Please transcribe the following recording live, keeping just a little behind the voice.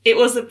It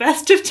was the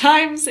best of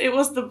times, it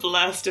was the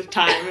blurst of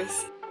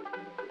times.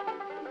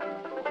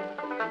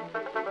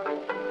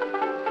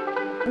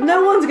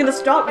 No one's gonna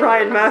stop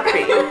Ryan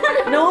Murphy.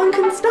 No one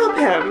can stop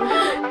him.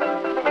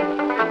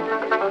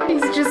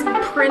 He's just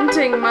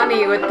printing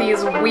money with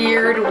these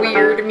weird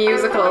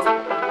musicals.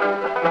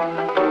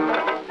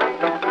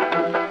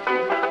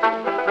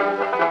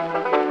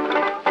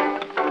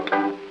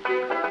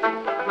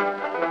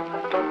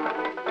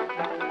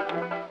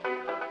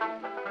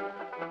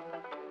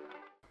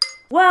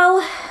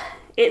 Well,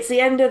 it's the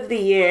end of the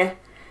year.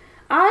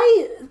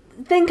 I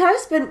think I've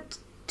spent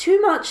too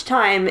much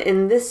time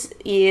in this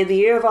year, the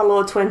year of our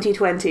Lord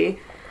 2020,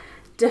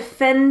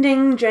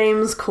 defending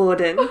James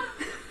Corden.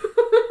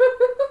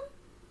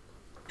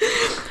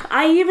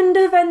 I even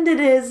defended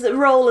his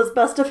role as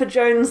Bustopher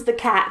Jones the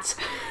cat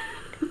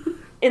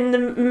in the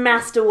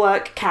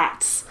masterwork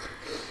Cats.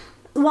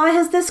 Why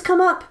has this come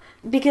up?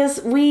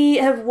 Because we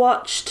have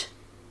watched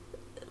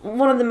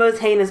one of the most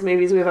heinous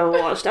movies we've ever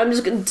watched. I'm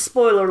just going to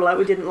spoiler alert,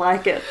 we didn't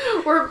like it.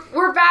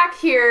 We're back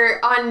here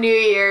on New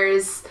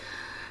Year's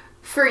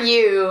for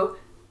you,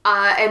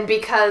 and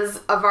because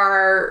of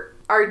our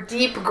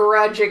deep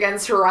grudge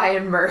against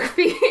Ryan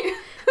Murphy.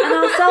 And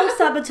our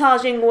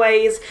self-sabotaging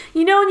ways.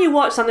 You know when you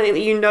watch something that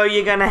you know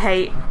you're gonna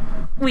hate?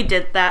 We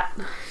did that.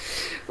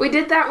 We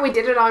did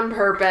it on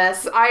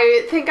purpose.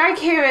 I think I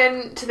came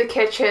into the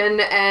kitchen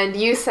and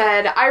you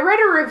said, I read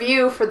a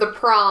review for The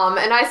Prom,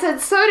 and I said,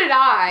 so did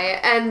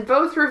I, and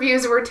both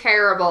reviews were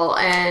terrible,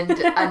 and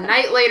a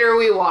night later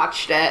we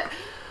watched it.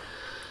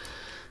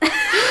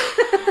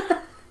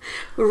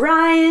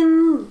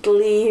 Ryan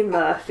Glee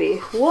Murphy,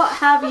 what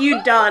have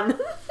you done?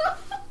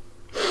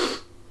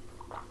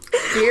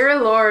 Dear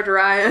Lord,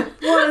 Ryan.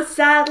 What a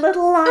sad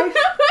little life.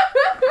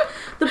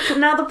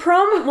 Now, The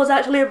Prom was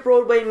actually a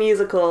Broadway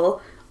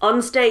musical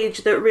on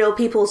stage that real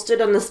people stood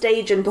on the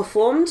stage and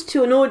performed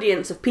to an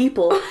audience of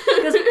people.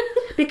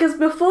 Because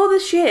before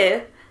this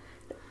year,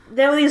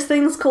 there were these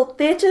things called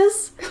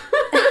theatres.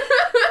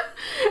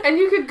 And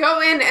you could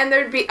go in and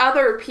there'd be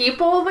other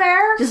people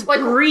there. Just like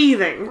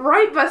breathing.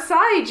 Right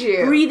beside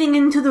you. Breathing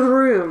into the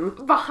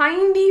room.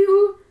 Behind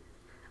you.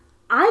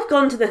 I've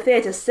gone to the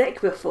theatre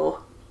sick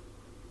before.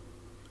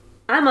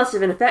 I must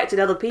have infected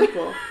other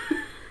people.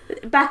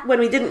 Back when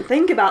we didn't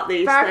think about these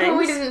things. Back when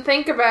we didn't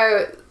think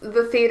about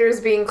the theaters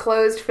being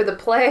closed for the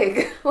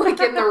plague, like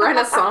in the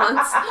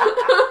Renaissance.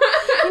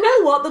 You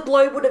know what? The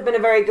Globe would have been a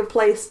very good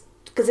place,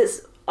 because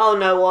it's... Oh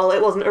no, well,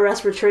 it wasn't a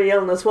respiratory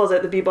illness, was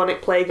it? The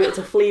bubonic plague, it was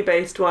a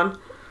flea-based one.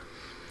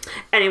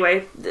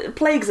 Anyway,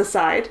 plagues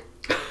aside,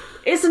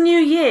 it's a new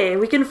year.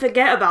 We can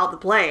forget about the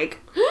plague.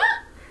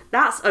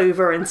 That's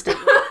over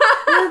instantly.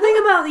 The thing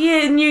about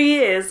New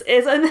Year's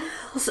is, and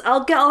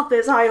I'll get off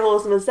this high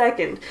horse in a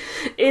second,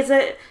 is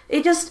that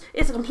it's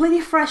a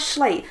completely fresh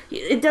slate.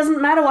 It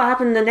doesn't matter what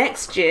happened the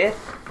next year.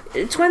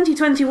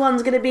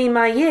 2021's going to be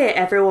my year,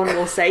 everyone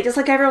will say. Just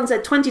like everyone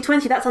said,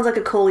 2020, that sounds like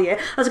a cool year.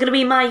 That's going to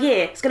be my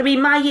year. It's going to be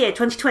my year,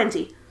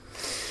 2020.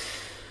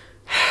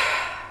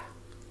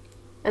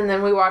 And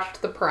then we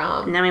watched The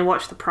Prom.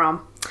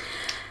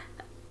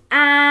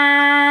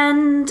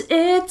 And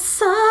it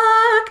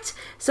sucked.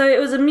 So it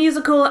was a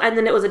musical, and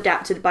then it was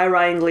adapted by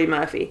Ryan Glee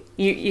Murphy.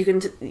 You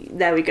can...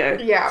 there we go.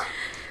 Yeah.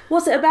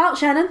 What's it about,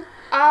 Shannon?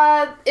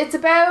 It's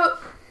about...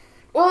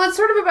 Well, it's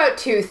sort of about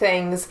two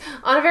things.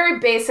 On a very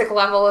basic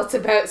level, it's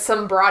about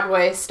some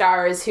Broadway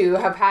stars who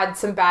have had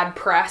some bad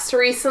press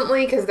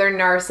recently because they're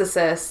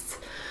narcissists.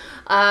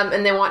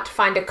 And they want to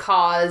find a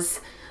cause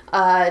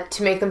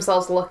to make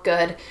themselves look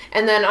good.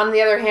 And then on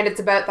the other hand, it's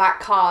about that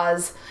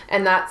cause,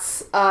 and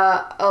that's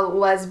a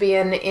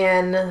lesbian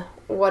in...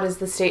 What is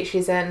the state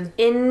she's in?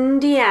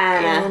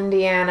 Indiana.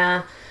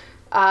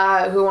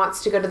 Who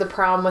wants to go to the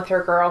prom with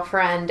her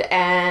girlfriend,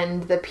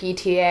 and the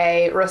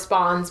PTA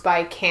responds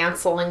by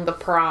canceling the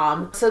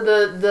prom. So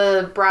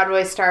the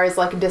Broadway stars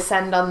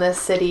descend on this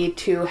city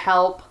to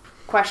help, ?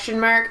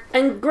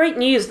 And great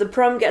news, the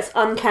prom gets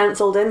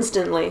uncancelled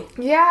instantly.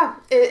 Yeah,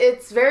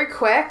 it's very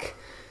quick.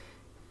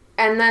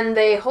 And then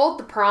they hold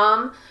the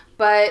prom,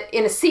 but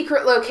in a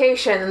secret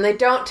location, and they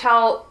don't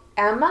tell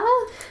Emma?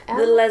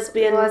 The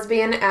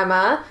lesbian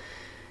Emma.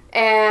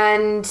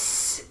 And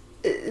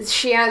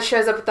she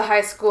shows up at the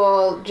high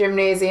school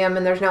gymnasium,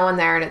 and there's no one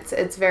there, and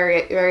it's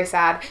very, very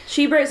sad.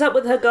 She breaks up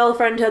with her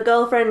girlfriend. Her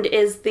girlfriend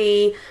is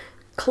the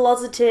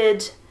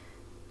closeted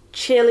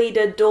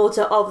cheerleader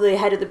daughter of the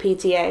head of the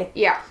PTA.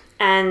 Yeah.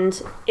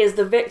 And is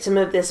the victim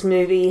of this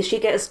movie. She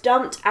gets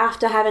dumped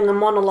after having a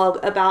monologue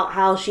about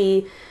how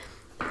she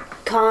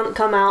can't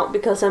come out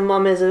because her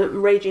mum is a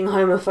raging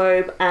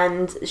homophobe,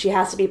 and she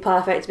has to be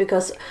perfect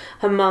because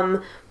her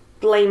mum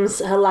blames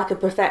her lack of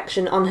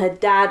perfection on her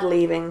dad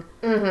leaving.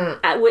 Mm-hmm.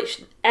 At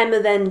which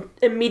Emma then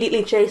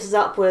immediately chases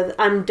up with,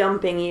 I'm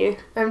dumping you.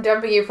 I'm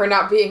dumping you for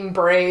not being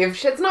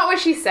brave. It's not what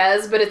she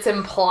says, but it's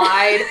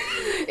implied.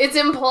 It's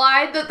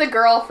implied that the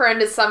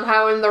girlfriend is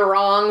somehow in the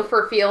wrong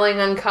for feeling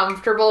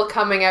uncomfortable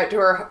coming out to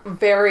her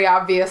very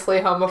obviously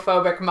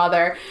homophobic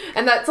mother.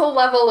 And that's a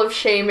level of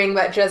shaming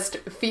that just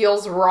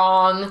feels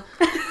wrong.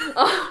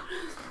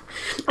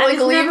 Like,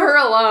 leave her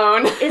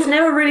alone. It's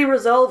never really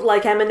resolved,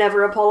 like Emma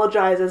never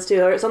apologizes to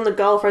her. It's on the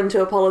girlfriend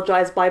to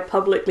apologize by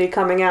publicly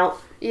coming out.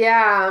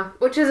 Yeah,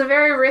 which is a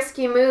very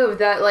risky move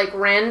that, like,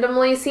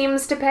 randomly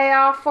seems to pay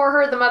off for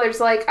her. The mother's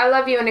like, I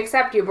love you and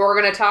accept you, but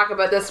we're going to talk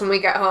about this when we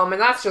get home,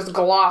 and that's just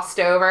glossed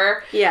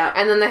over. Yeah.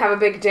 And then they have a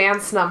big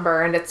dance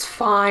number, and it's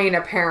fine,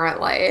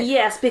 apparently.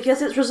 Yes,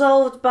 because it's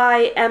resolved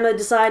by Emma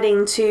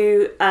deciding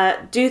to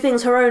do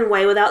things her own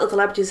way without the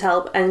celebrities'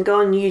 help and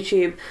go on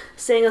YouTube,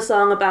 sing a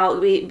song about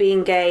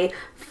being gay.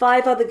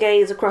 5 other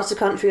gays across the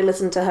country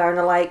listen to her and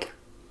are like,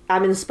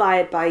 I'm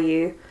inspired by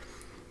you.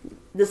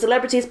 The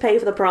celebrities pay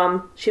for the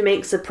prom. She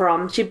makes a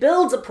prom. She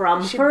builds a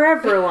prom for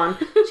everyone.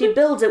 She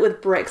builds it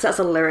with bricks. That's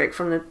a lyric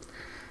from the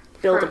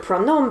Build a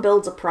Prom. No one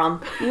builds a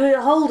prom.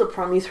 You hold a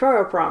prom. You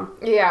throw a prom.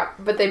 Yeah,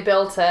 but they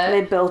built it.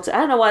 They built it. I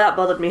don't know why that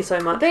bothered me so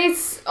much.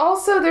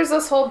 Also, there's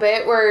this whole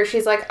bit where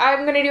she's like,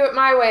 I'm gonna do it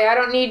my way. I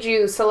don't need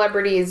you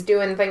celebrities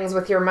doing things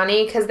with your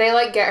money, because they,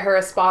 like, get her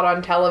a spot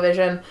on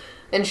television.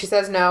 And she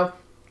says no.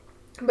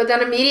 But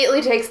then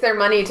immediately takes their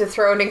money to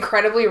throw an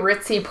incredibly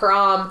ritzy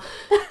prom.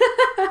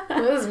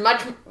 It was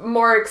much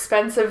more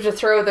expensive to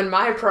throw than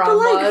my prom For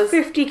like was.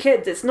 50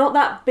 kids, it's not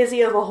that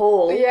busy of a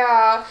hall.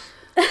 Yeah.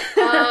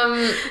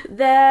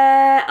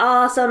 There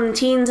are some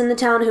teens in the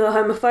town who are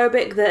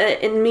homophobic that are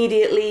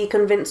immediately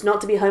convinced not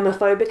to be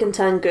homophobic and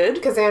turn good.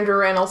 Because Andrew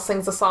Reynolds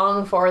sings a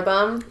song for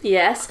them.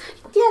 Yes.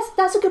 Yes,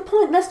 that's a good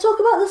point. Let's talk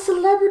about the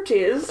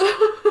celebrities.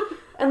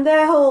 And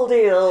their whole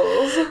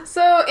deals.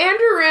 So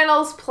Andrew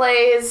Reynolds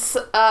plays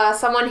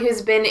someone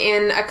who's been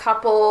in a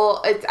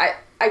couple.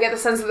 I get the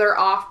sense that they're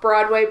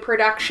off-Broadway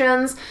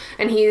productions,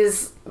 and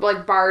he's,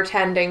 like,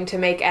 bartending to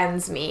make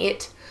ends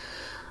meet.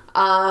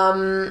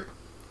 I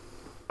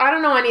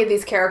don't know any of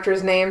these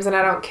characters' names, and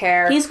I don't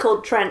care. He's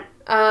called Trent.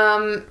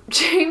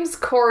 James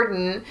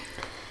Corden.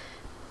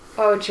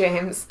 Oh,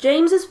 James.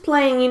 James is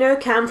playing,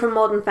 Cam from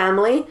Modern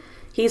Family.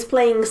 He's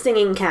playing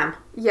singing Cam.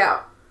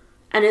 Yeah.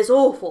 And it's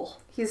awful.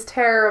 He's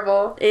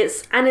terrible.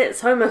 It's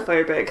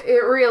homophobic.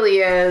 It really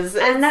is.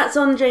 And that's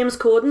on James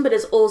Corden, but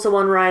it's also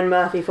on Ryan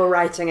Murphy for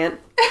writing it. And,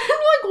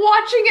 like,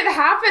 watching it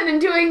happen and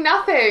doing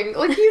nothing.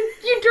 Like,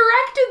 you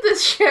directed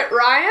this shit,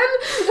 Ryan.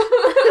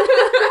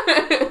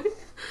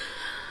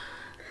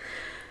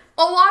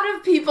 A lot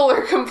of people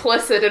are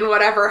complicit in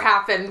whatever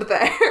happened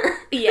there.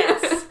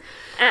 Yes.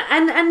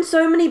 And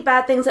so many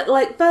bad things that,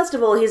 like, first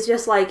of all, he's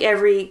just like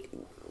every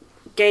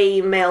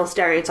gay male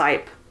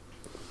stereotype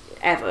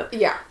ever.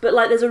 Yeah. But,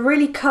 like, there's a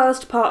really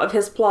cursed part of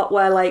his plot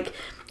where, like,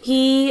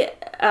 he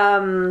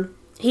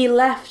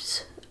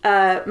left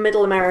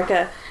Middle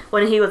America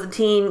when he was a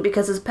teen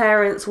because his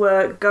parents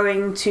were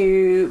going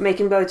to make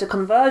him go to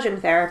conversion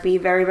therapy,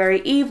 very,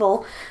 very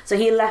evil. So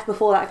he left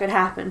before that could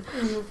happen.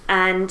 Mm-hmm.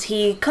 And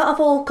he cut off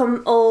all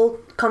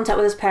contact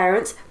with his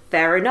parents.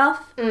 Fair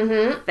enough.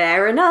 Mm-hmm.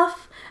 Fair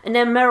enough. And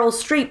then Meryl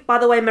Streep, by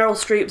the way, Meryl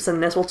Streep's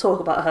in this, we'll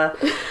talk about her.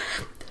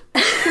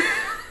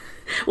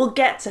 We'll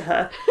get to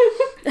her.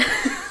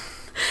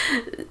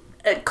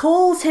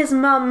 Calls his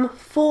mum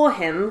for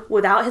him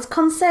without his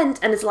consent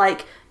and is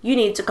like, you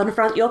need to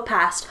confront your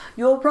past.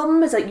 Your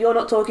problem is that you're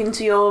not talking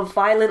to your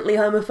violently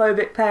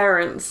homophobic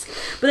parents.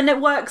 But then it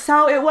works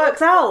out. And then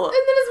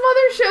his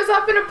mother shows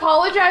up and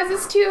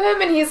apologizes to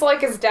him, and he's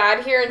like, is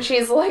dad here? And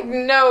she's like,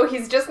 no,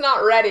 he's just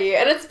not ready.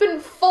 And it's been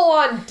full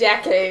on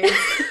decades.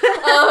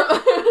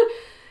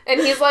 And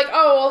he's like,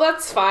 oh, well,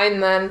 that's fine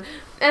then.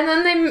 And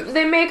then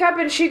they make up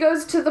and she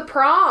goes to the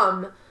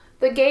prom.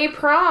 The gay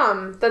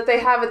prom that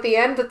they have at the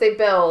end that they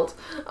build.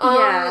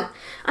 Yeah.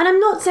 And I'm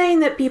not saying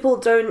that people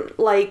don't,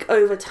 like,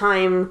 over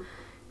time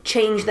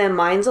change their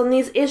minds on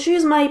these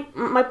issues. My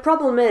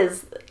problem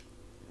is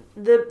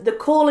the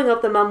calling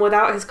of the mum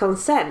without his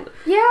consent.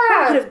 Yeah.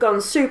 That could have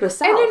gone super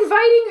south. And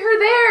inviting her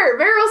there.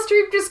 Meryl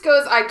Streep just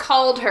goes, I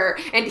called her,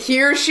 and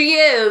here she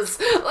is.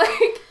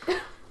 Like,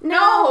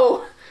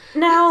 no.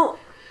 Now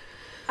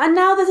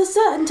there's a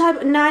certain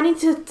type... Now I need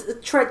to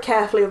tread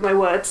carefully with my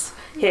words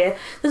here.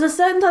 There's a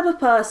certain type of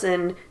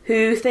person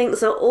who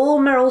thinks that all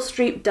Meryl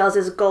Streep does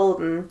is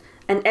golden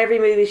and every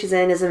movie she's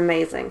in is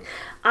amazing.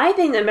 I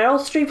think that Meryl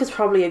Streep is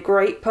probably a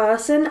great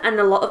person, and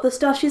a lot of the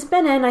stuff she's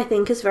been in I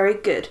think is very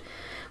good.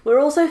 We're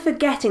also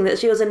forgetting that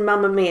she was in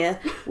Mamma Mia,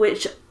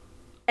 which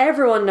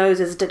everyone knows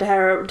is a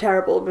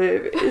terrible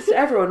movie.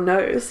 Everyone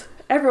knows.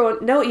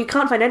 No, you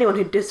can't find anyone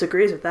who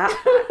disagrees with that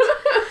fact.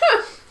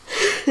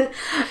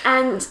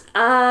 And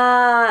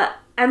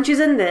she's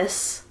in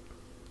this,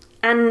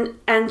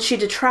 and she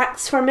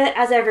detracts from it,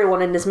 as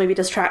everyone in this movie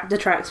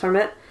detracts from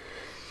it.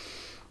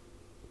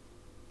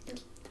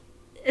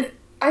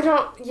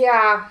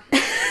 Yeah.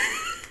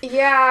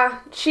 Yeah,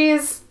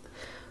 she's...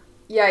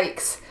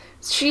 Yikes.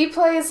 She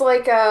plays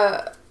like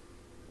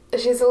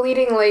she's a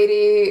leading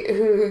lady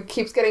who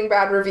keeps getting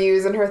bad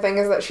reviews, and her thing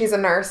is that she's a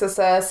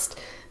narcissist,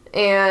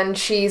 and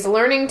she's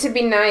learning to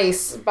be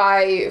nice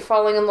by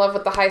falling in love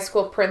with the high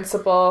school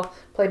principal,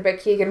 played by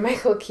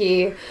Keegan-Michael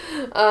Key,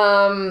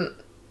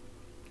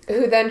 who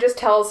then just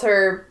tells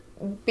her,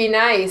 be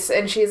nice,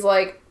 and she's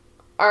like,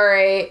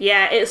 Alright.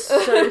 Yeah, it's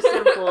so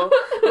simple.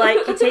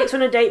 Like, he takes her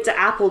on a date to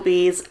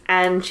Applebee's,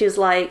 and she's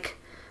like,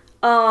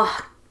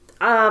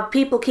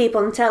 people keep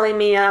on telling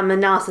me I'm a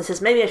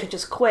narcissist. Maybe I should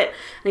just quit.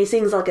 And he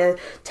sings like a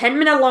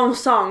 10-minute long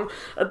song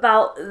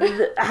about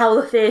how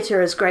the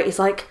theatre is great. He's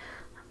like,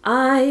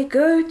 I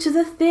go to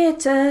the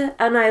theatre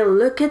and I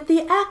look at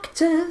the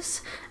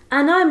actors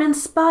and I'm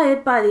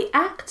inspired by the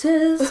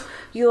actors.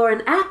 You're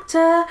an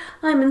actor.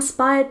 I'm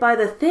inspired by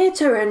the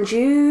theatre and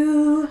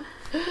you.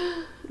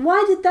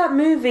 Why did that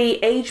movie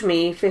age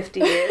me 50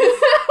 years?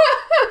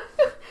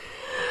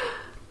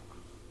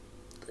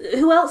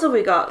 Who else have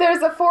we got?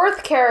 There's a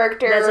fourth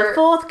character. There's a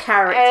fourth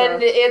character.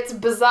 And it's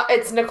bizarre.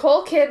 It's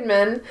Nicole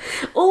Kidman.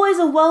 Always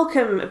a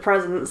welcome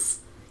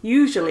presence,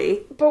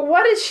 usually. But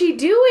what is she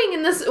doing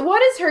in this?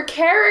 What is her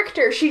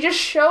character? She just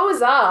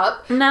shows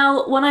up.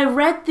 Now, when I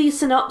read the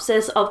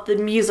synopsis of the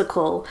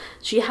musical,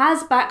 she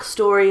has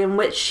backstory in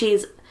which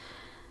she's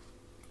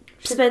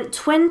spent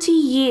 20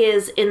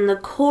 years in the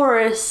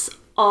chorus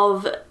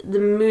of the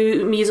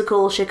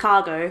musical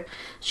Chicago.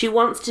 She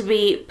wants to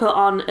be put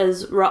on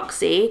as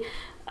Roxy,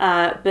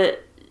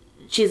 but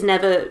she's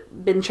never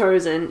been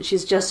chosen.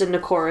 She's just in the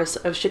chorus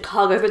of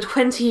Chicago for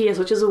 20 years,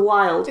 which is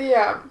wild.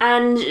 Yeah.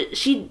 And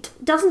she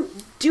doesn't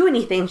do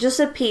anything, just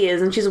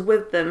appears and she's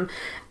with them.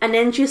 And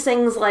then she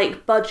sings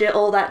like Budget,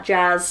 all that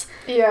jazz.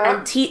 Yeah.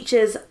 And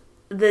teaches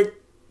the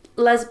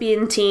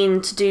lesbian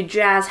teen to do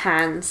jazz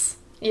hands.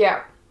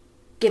 Yeah.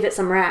 Give it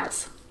some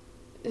raz.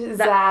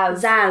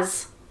 Zaz.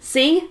 Zaz.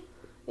 See?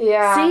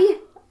 Yeah. See?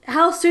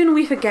 How soon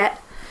we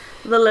forget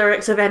the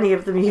lyrics of any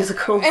of the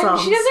musical songs. And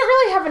she doesn't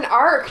really have an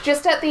arc.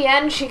 Just at the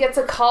end, she gets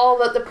a call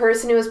that the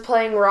person who is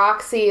playing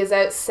Roxy is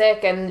out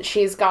sick and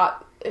she's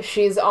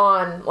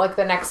on, like,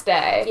 the next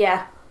day.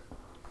 Yeah.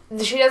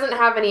 She doesn't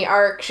have any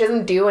arc. She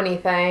doesn't do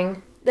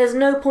anything. There's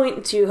no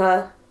point to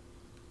her.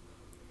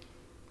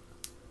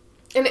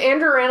 And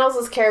Andrew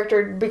Rannells'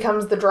 character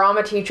becomes the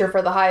drama teacher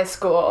for the high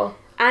school.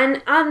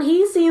 And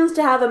he seems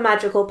to have a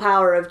magical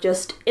power of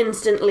just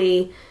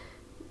instantly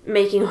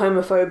making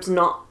homophobes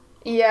not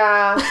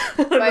Yeah.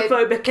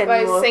 homophobic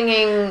anymore. By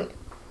singing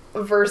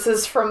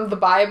verses from the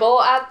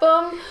Bible at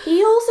them.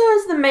 He also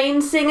is the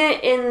main singer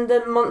in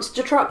the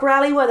Monster Truck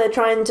rally where they're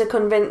trying to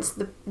convince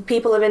the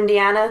people of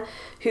Indiana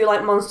who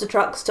like monster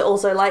trucks to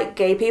also like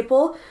gay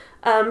people.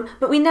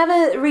 But we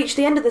never reach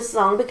the end of this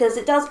song because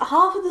it does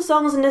half of the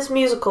songs in this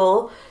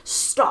musical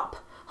stop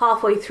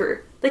halfway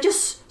through. They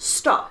just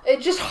stop. It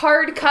just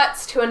hard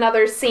cuts to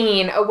another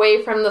scene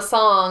away from the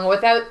song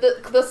without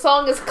the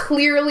song is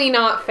clearly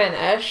not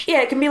finished.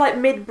 Yeah, it can be like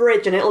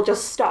mid-bridge and it'll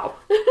just stop.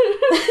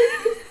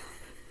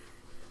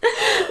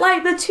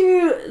 Like the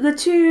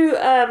two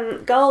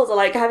girls are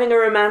like having a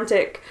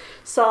romantic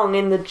song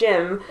in the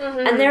gym,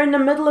 and they're in the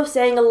middle of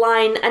saying a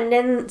line, and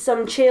then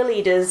some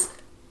cheerleaders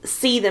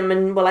see them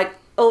and were like,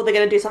 oh, they're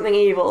gonna do something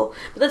evil.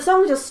 But the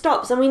song just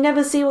stops and we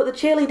never see what the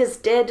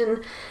cheerleaders did,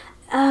 and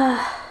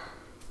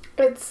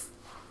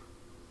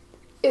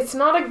It's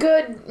not a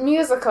good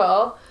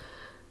musical.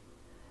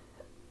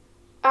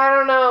 I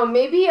don't know.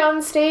 Maybe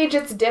on stage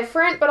it's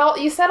different, but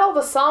you said all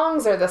the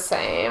songs are the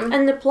same.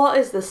 and the plot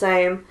is the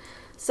same.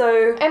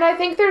 So And I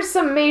think there's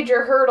some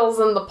major hurdles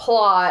in the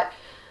plot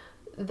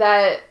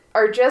that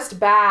are just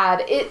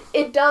bad.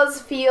 It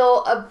does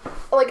feel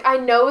like I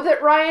know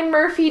that Ryan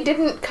Murphy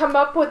didn't come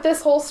up with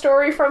this whole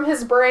story from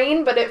his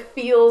brain, but it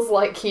feels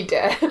like he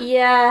did.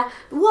 yeah,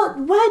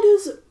 where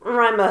does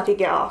Ryan Murphy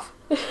get off?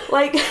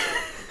 Like,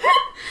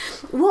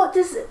 what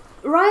does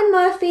Ryan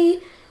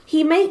Murphy?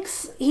 He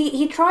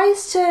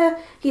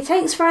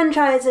takes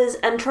franchises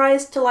and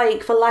tries to,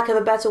 like, for lack of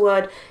a better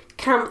word,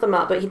 camp them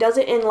up, but he does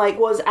it in like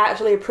was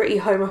actually a pretty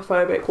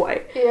homophobic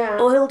way. Yeah.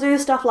 Or he'll do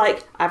stuff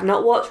like, I've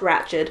not watched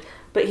Ratched,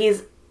 but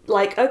he's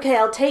like, okay,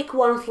 I'll take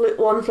One Flew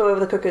Over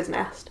the Cuckoo's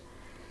Nest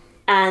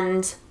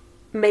and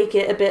make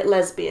it a bit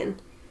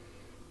lesbian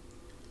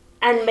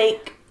and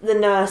make the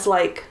nurse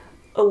like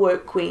a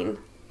woke queen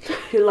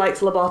who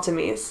likes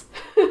lobotomies.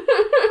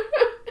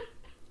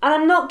 And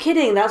I'm not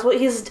kidding, that's what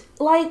he's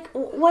like.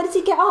 Where does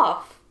he get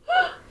off?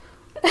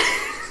 Do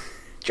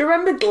you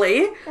remember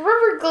Glee?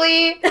 Remember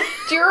Glee?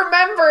 Do you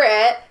remember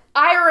it?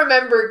 I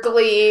remember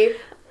Glee.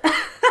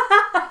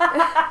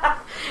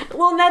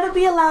 We'll never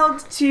be allowed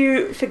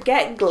to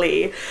forget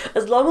Glee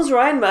as long as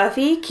Ryan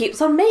Murphy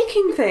keeps on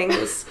making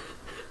things.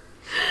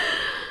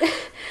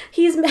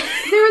 There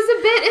was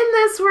a bit in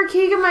this where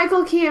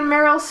Keegan-Michael Key and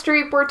Meryl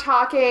Streep were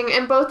talking,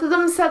 and both of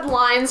them said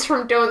lines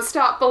from Don't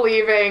Stop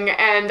Believing,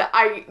 and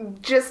I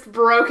just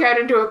broke out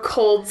into a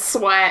cold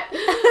sweat. Yeah,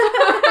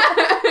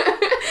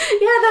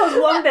 there was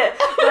one bit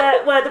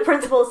where the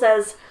principal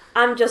says,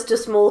 I'm just a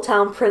small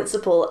town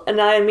principal,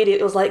 and I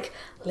immediately was like,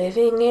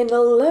 living in a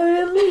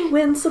lonely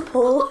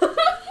Winsipple.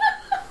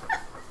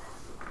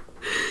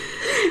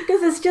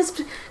 Because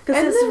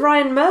it's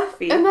Ryan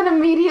Murphy. And then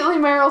immediately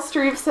Meryl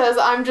Streep says,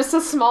 I'm just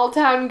a small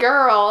town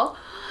girl.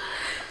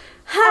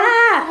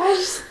 Ha!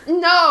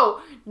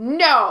 No,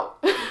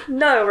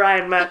 No,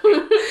 Ryan Murphy.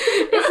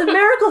 It's a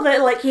miracle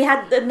that like he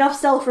had enough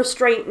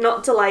self-restraint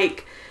not to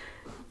like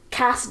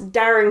cast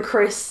Darren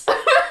Criss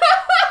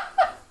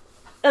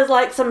as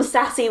like some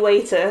sassy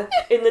waiter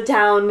in the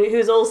town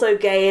who's also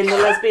gay, and the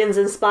lesbians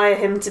inspire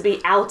him to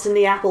be out in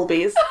the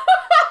Applebee's.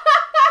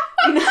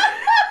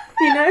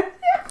 You know?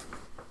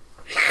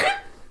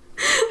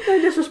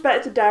 No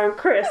disrespect to Darren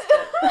Criss.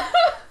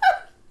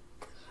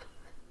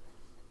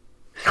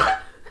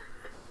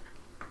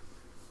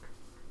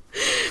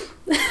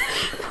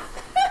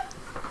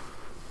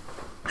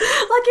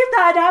 Like, if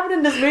that had happened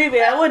in this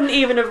movie, I wouldn't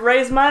even have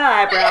raised my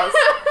eyebrows.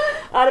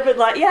 I'd have been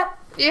like, yep.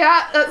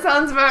 Yeah, that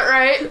sounds about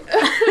right.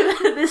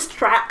 This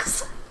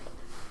tracks.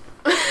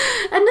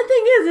 And the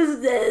thing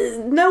is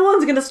no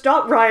one's gonna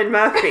stop Ryan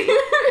Murphy.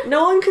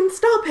 No one can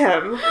stop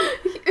him.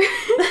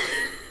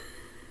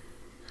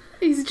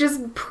 He's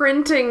just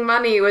printing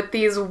money with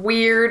these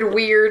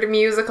weird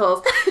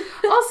musicals.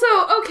 Also,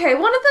 okay,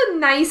 one of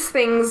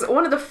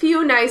the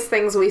few nice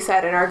things we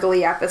said in our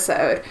Glee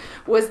episode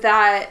was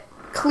that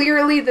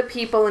clearly the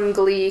people in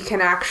Glee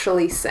can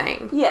actually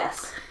sing.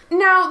 Yes.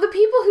 Now, the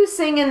people who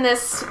sing in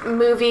this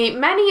movie,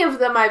 many of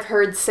them I've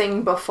heard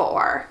sing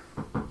before.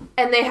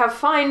 And they have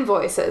fine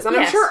voices. And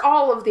yes. I'm sure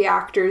all of the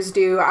actors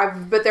do,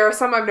 but there are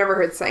some I've never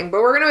heard sing.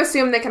 But we're going to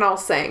assume they can all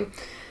sing.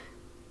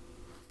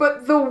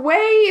 But the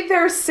way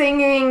they're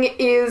singing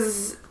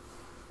is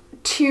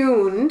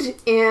tuned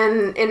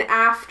in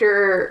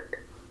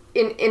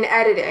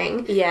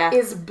editing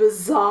is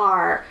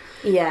bizarre.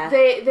 Yeah.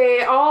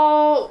 They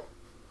all...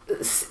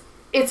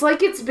 It's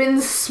like it's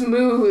been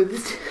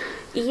smoothed.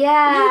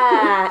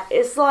 Yeah.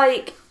 It's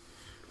like...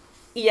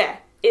 Yeah.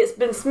 It's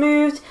been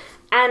smoothed.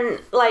 And,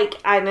 like,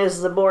 I know this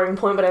is a boring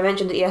point, but I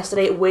mentioned it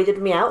yesterday, it weirded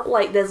me out.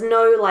 Like, there's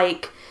no,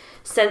 like,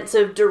 sense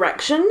of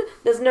direction.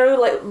 There's no,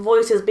 like,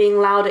 voices being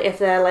louder if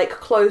they're, like,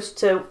 close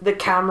to the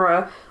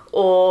camera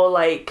or,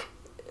 like,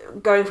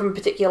 going from a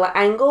particular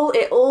angle.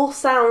 It all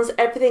sounds,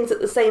 everything's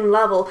at the same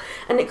level.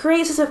 And it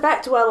creates this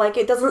effect where, like,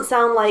 it doesn't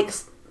sound like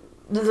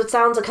the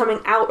sounds are coming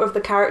out of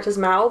the characters'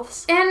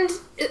 mouths. And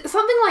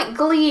something like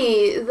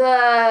Glee,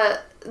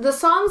 the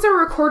songs are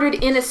recorded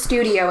in a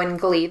studio in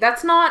Glee.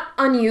 That's not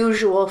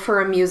unusual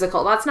for a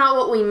musical. That's not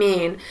what we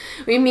mean.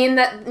 We mean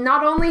that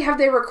not only have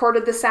they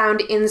recorded the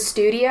sound in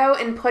studio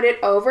and put it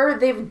over,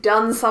 they've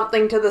done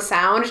something to the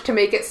sound to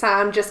make it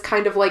sound just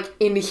kind of like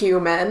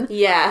inhuman.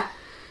 Yeah.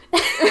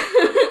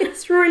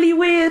 It's really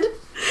weird.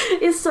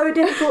 It's so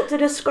difficult to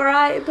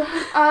describe.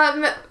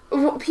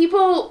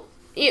 People,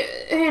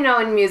 you know,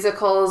 in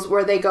musicals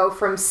where they go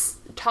from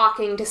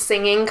talking to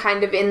singing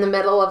kind of in the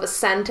middle of a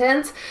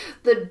sentence,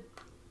 the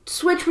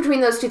switch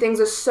between those two things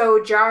is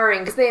so jarring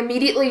because they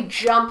immediately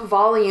jump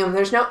volume.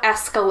 There's no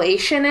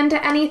escalation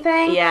into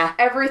anything. Yeah.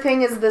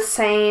 Everything is the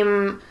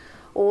same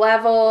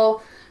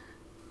level.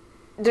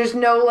 There's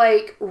no,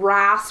 like,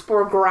 rasp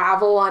or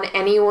gravel on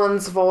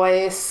anyone's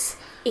voice.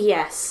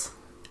 Yes.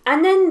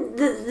 And then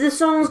the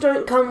songs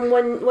don't come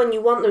when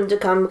you want them to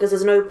come because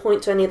there's no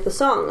point to any of the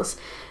songs.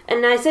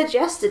 And I said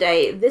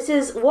yesterday,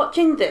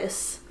 watching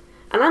this,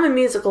 and I'm a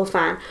musical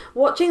fan,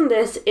 watching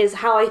this is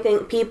how I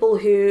think people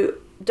who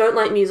don't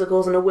like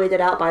musicals and are weirded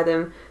out by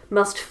them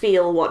must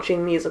feel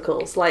watching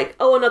musicals. Like,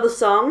 oh, another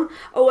song?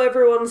 Oh,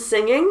 everyone's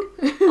singing?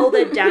 Oh,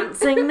 they're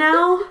dancing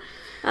now?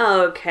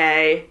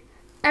 Okay.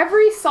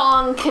 Every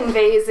song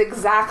conveys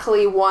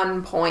exactly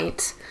one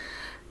point.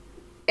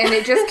 And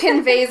it just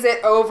conveys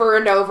it over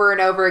and over and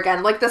over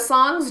again. Like, the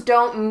songs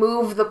don't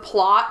move the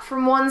plot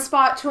from one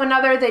spot to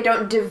another. They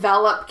don't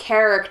develop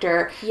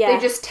character. Yeah. They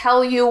just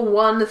tell you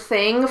one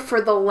thing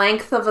for the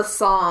length of a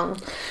song.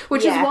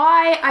 Which is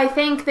why I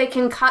think they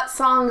can cut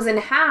songs in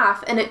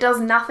half and it does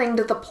nothing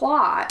to the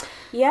plot.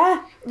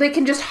 Yeah. They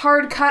can just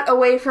hard cut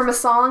away from a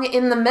song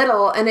in the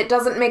middle and it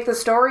doesn't make the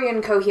story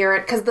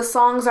incoherent because the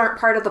songs aren't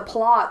part of the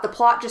plot. The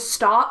plot just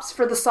stops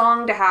for the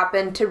song to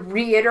happen to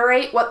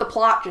reiterate what the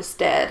plot just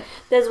did.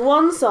 There's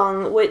one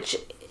song which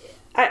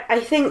I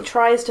think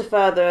tries to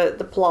further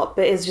the plot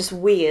but is just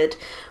weird,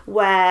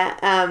 where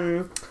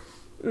Meryl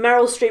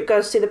Streep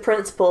goes to see the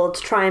principal to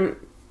try and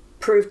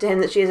prove to him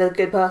that she is a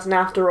good person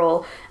after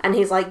all, and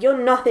he's like, "You're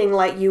nothing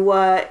like you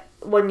were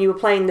when you were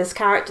playing this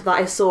character that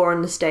I saw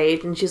on the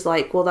stage." And she's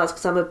like, "Well, that's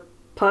because I'm a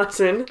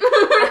person.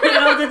 I don't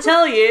know what to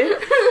tell you."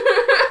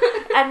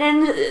 And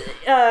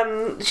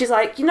then she's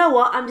like, "You know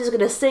what? I'm just going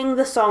to sing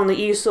the song that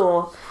you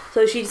saw."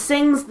 So she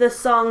sings the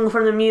song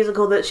from the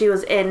musical that she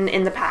was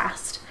in the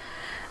past.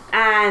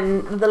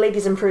 And The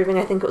Lady's Improving,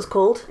 I think it was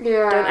called.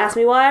 Yeah. Don't ask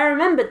me why I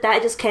remembered that.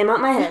 It just came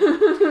out my head.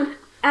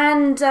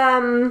 And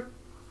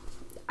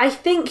I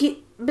think...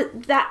 But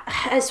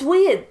it's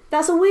weird.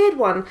 That's a weird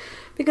one.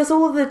 Because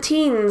all of the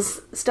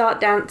teens start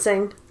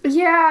dancing.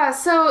 Yeah,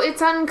 so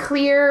it's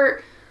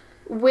unclear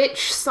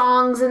which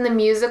songs in the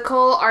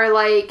musical are,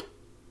 like,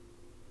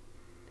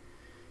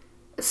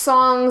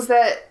 songs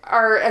that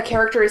are a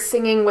character is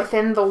singing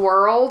within the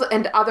world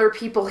and other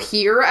people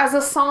hear as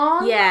a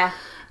song. Yeah.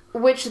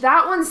 Which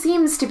that one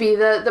seems to be.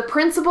 The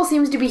principal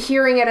seems to be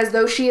hearing it as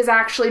though she is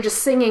actually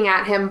just singing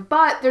at him.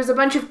 But there's a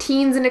bunch of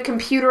teens in a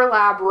computer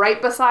lab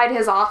right beside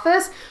his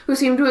office who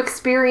seem to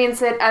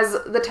experience it as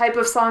the type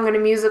of song in a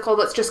musical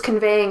that's just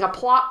conveying a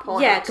plot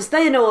point. Yeah, because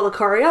they know all the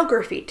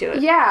choreography to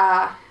it.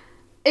 Yeah.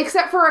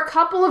 Except for a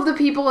couple of the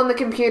people in the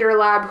computer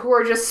lab who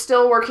are just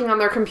still working on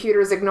their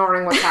computers,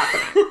 ignoring what's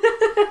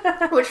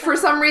happening. Which for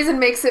some reason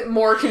makes it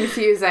more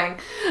confusing.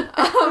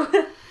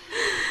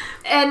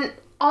 And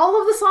all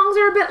of the songs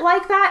are a bit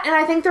like that, and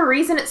I think the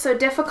reason it's so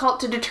difficult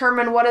to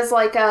determine what is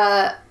like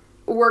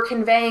we're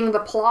conveying the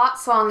plot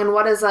song and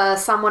what is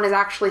someone is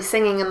actually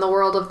singing in the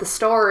world of the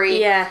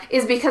story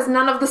is because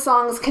none of the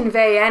songs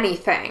convey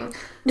anything.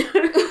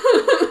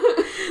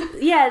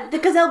 Yeah,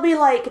 because they'll be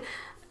like,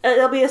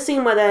 there'll be a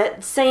scene where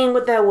they're saying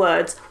with their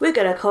words, we're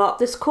gonna co-op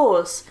this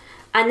course.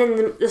 And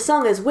then the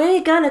song is,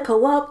 we're gonna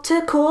co-op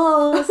to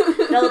course.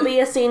 There'll be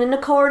a scene in the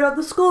corridor of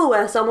the school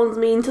where someone's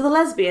mean to the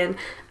lesbian.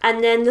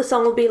 And then the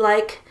song will be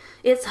like,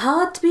 it's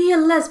hard to be a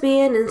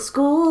lesbian in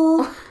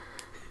school.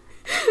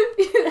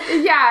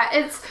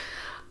 Yeah,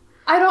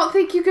 I don't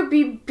think you could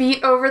be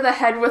beat over the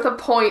head with a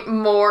point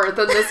more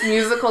than this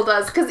musical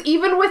does. Because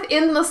even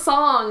within the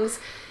songs,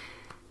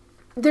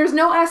 there's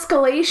no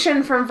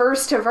escalation from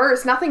verse to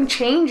verse. Nothing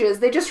changes.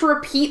 They just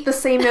repeat the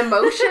same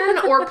emotion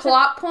or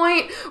plot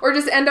point or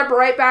just end up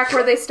right back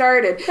where they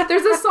started.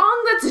 There's a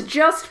song that's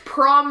just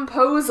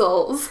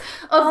promposals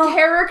of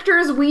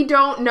characters we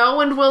don't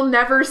know and will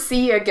never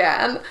see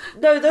again.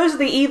 No, those are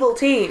the evil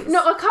teens.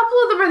 No, a couple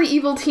of them are the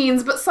evil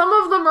teens, but some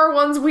of them are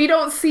ones we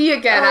don't see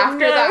again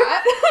after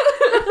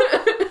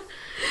that.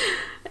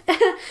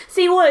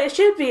 See, what it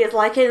should be is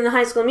like in the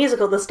High School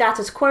Musical, the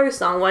Status Quo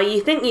song, where you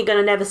think you're going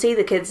to never see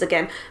the kids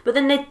again, but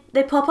then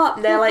they pop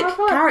up. They're like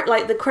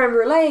like the creme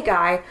brulee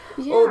guy,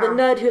 or the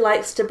nerd who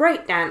likes to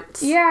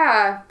breakdance.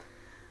 Yeah.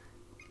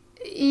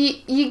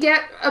 You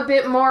get a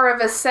bit more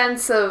of a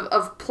sense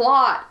of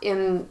plot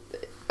in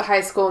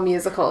High School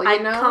Musical,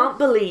 you know? I can't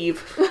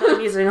believe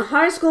I'm using a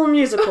High School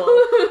Musical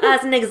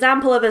as an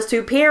example of a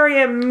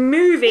superior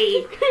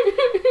movie.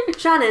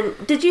 Shannon,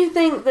 did you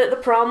think that the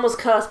prom was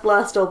cursed,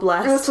 blessed, or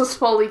blessed? This was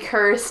fully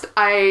cursed.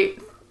 I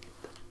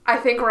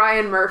think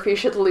Ryan Murphy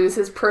should lose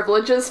his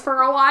privileges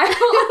for a while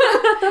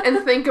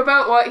and think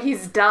about what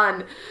he's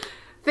done.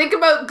 Think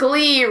about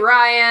Glee,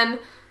 Ryan.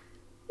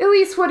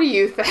 Elise, what do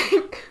you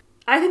think?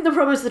 I think the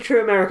prom is the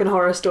true American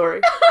Horror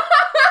Story.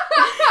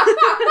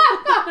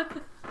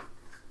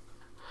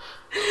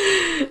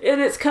 And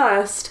it's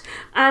cursed.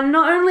 And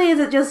not only is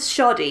it just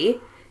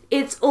shoddy,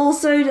 it's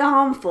also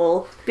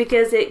harmful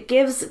because it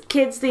gives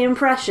kids the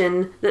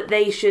impression that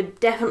they should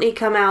definitely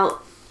come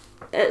out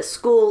at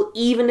school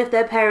even if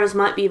their parents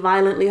might be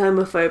violently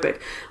homophobic,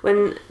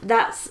 when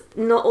that's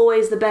not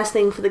always the best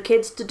thing for the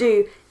kids to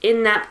do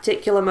in that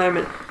particular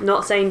moment.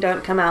 Not saying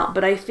don't come out,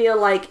 but I feel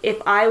like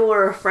if I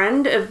were a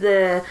friend of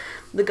the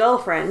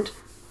girlfriend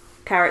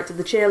character,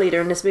 the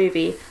cheerleader in this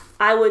movie,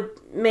 I would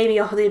maybe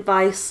offer the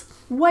advice,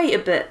 wait a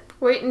bit.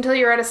 Wait until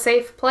you're at a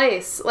safe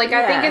place. Like,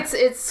 I think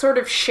it's sort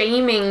of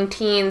shaming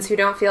teens who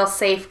don't feel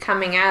safe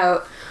coming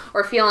out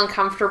or feel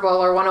uncomfortable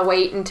or want to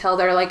wait until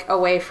they're, like,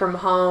 away from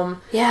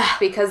home. Yeah.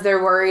 Because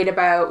they're worried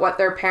about what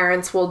their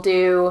parents will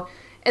do.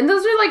 And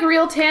those are, like,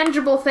 real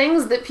tangible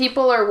things that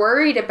people are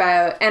worried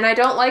about. And I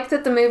don't like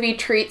that the movie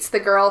treats the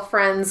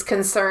girlfriend's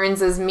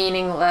concerns as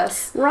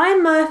meaningless.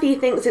 Ryan Murphy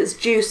thinks it's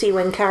juicy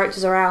when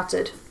characters are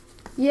outed.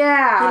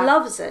 Yeah. He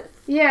loves it.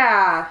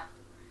 Yeah.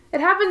 It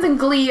happens in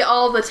Glee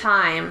all the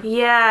time.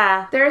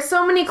 Yeah. There are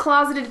so many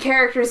closeted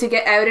characters who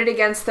get outed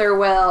against their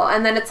will,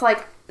 and then it's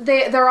like,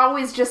 they're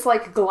always just,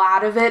 like,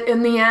 glad of it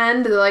in the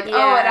end. They're like,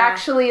 oh, it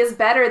actually is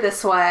better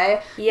this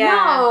way. Yeah.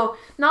 No,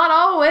 not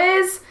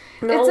always.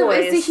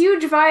 It's a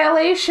huge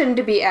violation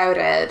to be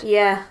outed.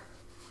 Yeah.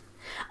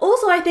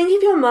 Also, I think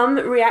if your mum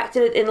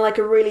reacted in, like,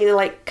 a really,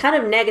 like, kind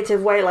of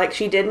negative way like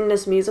she did in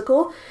this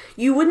musical,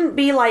 you wouldn't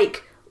be,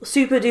 like,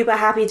 super duper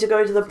happy to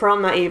go to the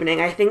prom that evening.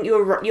 I think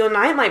your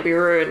night might be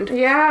ruined.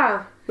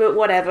 Yeah. But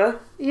whatever.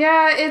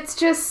 Yeah, it's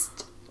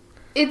just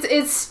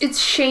it's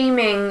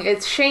shaming.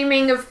 It's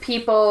shaming of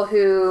people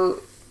who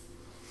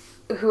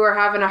are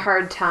having a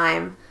hard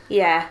time.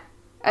 Yeah.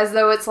 As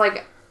though it's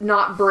like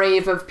not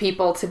brave of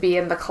people to be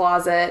in the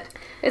closet.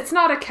 It's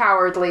not a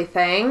cowardly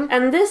thing.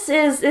 And this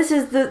is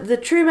the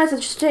true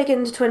message to take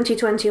into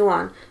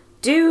 2021.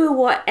 Do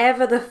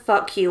whatever the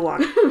fuck you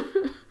want.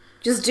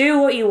 Just do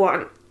what you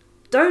want.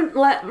 Don't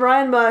let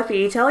Ryan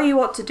Murphy tell you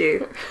what to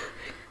do.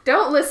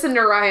 Don't listen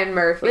to Ryan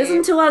Murphy.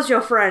 Listen to us,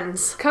 your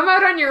friends. Come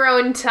out on your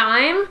own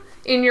time,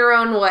 in your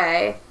own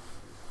way.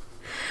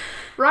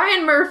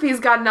 Ryan Murphy's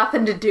got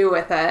nothing to do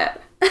with it.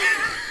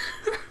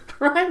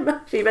 Ryan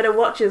Murphy better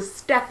watch his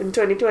step in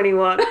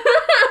 2021.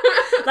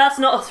 That's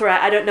not a threat.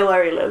 I don't know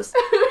where he lives.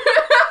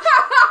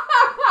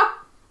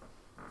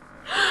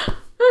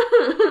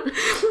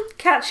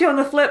 Catch you on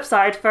the flip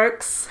side,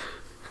 folks.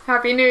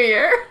 Happy New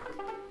Year.